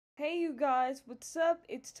Hey you guys, what's up?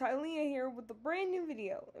 It's Tylea here with a brand new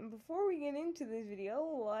video. And before we get into this video,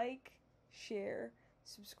 like, share,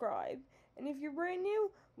 subscribe. And if you're brand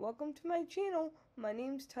new, welcome to my channel. My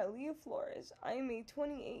name's Tylea Flores. I am a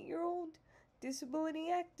 28-year-old disability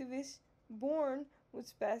activist born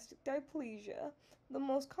with spastic diplegia, the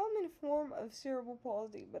most common form of cerebral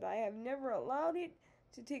palsy, but I have never allowed it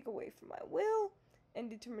to take away from my will and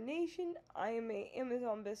determination. I am a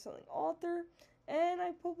Amazon bestselling author, and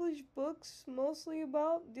I publish books mostly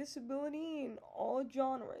about disability in all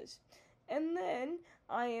genres. And then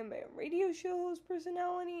I am a radio show host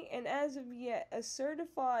personality, and as of yet, a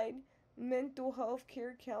certified mental health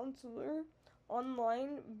care counselor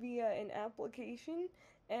online via an application.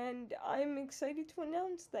 And I'm excited to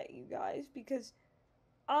announce that, you guys, because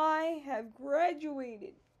I have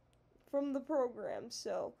graduated from the program,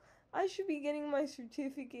 so I should be getting my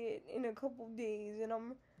certificate in a couple days, and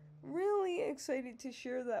I'm really excited to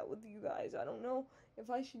share that with you guys. I don't know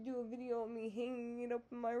if I should do a video of me hanging it up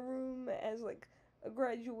in my room as like a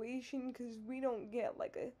graduation, because we don't get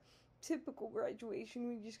like a typical graduation,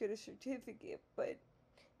 we just get a certificate, but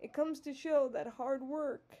it comes to show that hard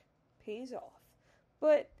work pays off.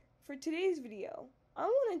 But for today's video, I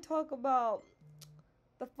want to talk about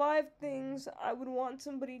the 5 things I would want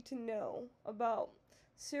somebody to know about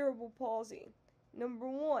cerebral palsy. Number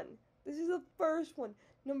 1, this is the first one.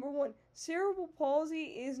 Number 1, cerebral palsy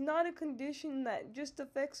is not a condition that just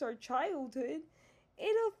affects our childhood.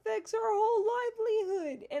 It affects our whole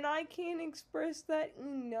livelihood, and I can't express that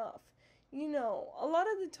enough. You know, a lot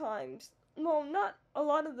of the times, well, not a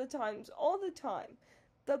lot of the times, all the time,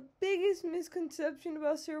 the biggest misconception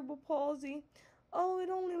about cerebral palsy, oh, it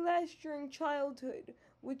only lasts during childhood,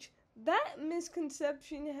 which that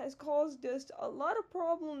misconception has caused us a lot of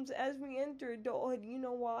problems as we enter adulthood. You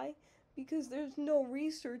know why? Because there's no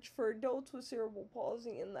research for adults with cerebral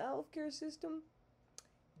palsy in the healthcare system.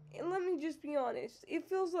 And let me just be honest, it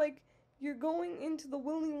feels like you're going into the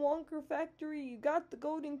Willy Wonka factory, you got the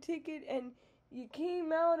golden ticket, and you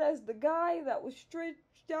came out as the guy that was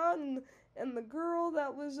stretched out, and the girl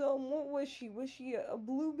that was, what was she? Was she a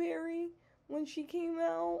blueberry when she came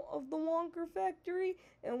out of the Wonka factory?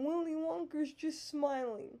 And Willy Wonka's just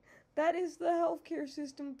smiling. That is the healthcare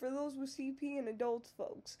system for those with CP and adults,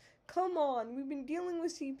 folks. Come on, we've been dealing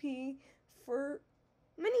with CP for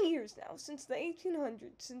many years now, since the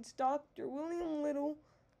 1800s, since Dr. William Little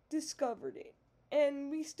discovered it. And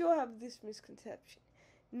we still have this misconception.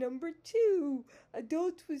 Number 2,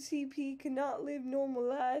 adults with CP cannot live normal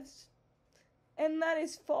lives. And that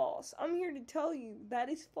is false. I'm here to tell you that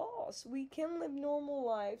is false. We can live normal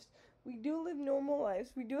lives. We do live normal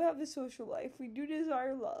lives. We do have a social life. We do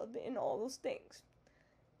desire love and all those things.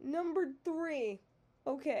 Number 3.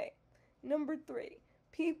 Okay. Number 3.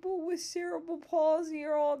 People with cerebral palsy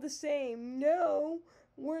are all the same. No,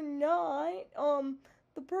 we're not.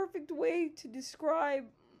 The perfect way to describe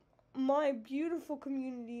my beautiful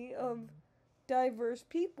community of diverse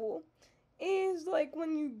people is like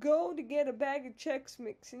when you go to get a bag of Chex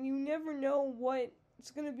Mix and you never know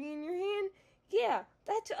what's going to be in your hand. Yeah,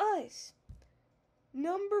 that's us.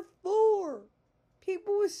 Number 4,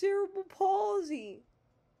 people with cerebral palsy.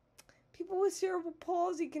 People with cerebral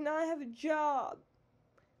palsy cannot have a job.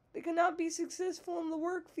 They cannot be successful in the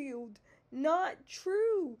work field. Not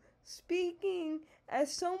true. Speaking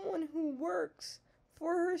as someone who works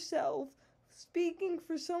for herself, speaking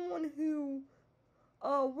for someone who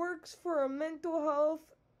works for a mental health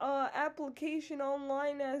application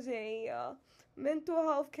online as a mental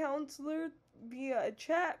health counselor via a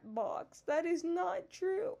chat box. That is not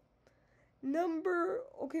true.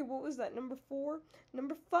 What was that? Number 4?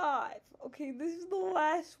 Number 5. Okay, this is the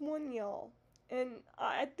last one, y'all. And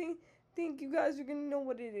I think you guys are gonna know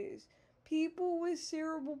what it is. People with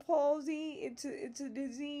cerebral palsy, it's a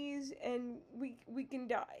disease, and we can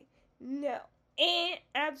die. No,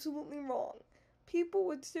 absolutely wrong. People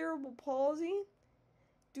with cerebral palsy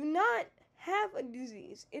do not have a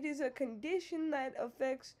disease. It is a condition that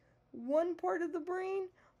affects one part of the brain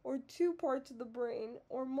or 2 parts of the brain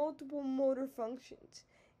or multiple motor functions.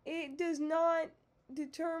 It does not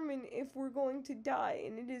determine if we're going to die,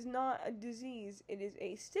 and it is not a disease. It is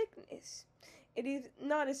a sickness. It is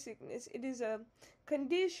not a sickness. It is a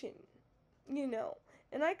condition, you know.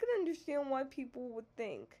 And I can understand why people would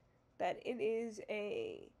think that it is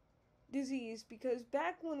a disease, because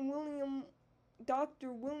back when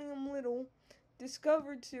Dr. William Little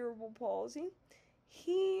discovered cerebral palsy,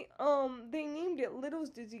 they named it Little's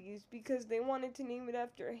disease because they wanted to name it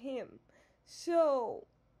after him. So,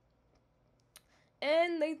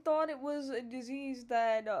 and they thought it was a disease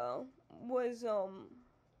that was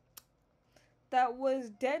that was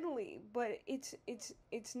deadly, but it's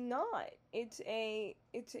not. It's a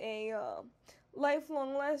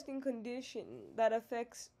lifelong lasting condition that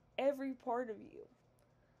affects every part of you.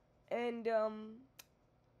 And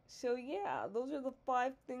so yeah, those are the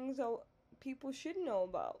 5 things people should know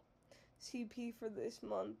about CP for this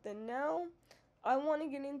month. And now I want to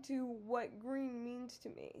get into what green means to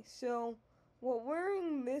me. So what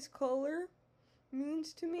wearing this color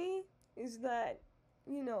means to me is that,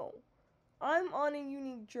 you know, I'm on a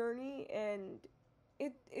unique journey, and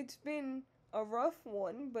it's been a rough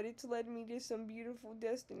one, but it's led me to some beautiful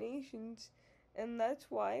destinations, and that's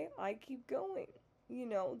why I keep going. You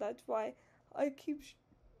know, that's why I keep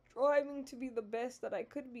striving to be the best that I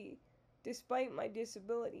could be despite my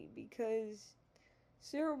disability, because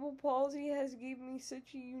cerebral palsy has given me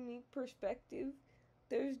such a unique perspective.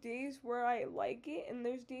 There's days where I like it, and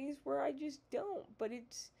there's days where I just don't, but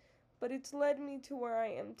it's led me to where I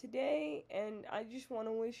am today, and I just want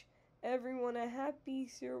to wish everyone a happy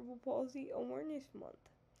Cerebral Palsy Awareness Month.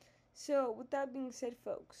 So, with that being said,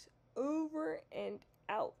 folks, over and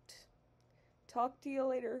out. Talk to you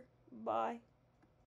later. Bye.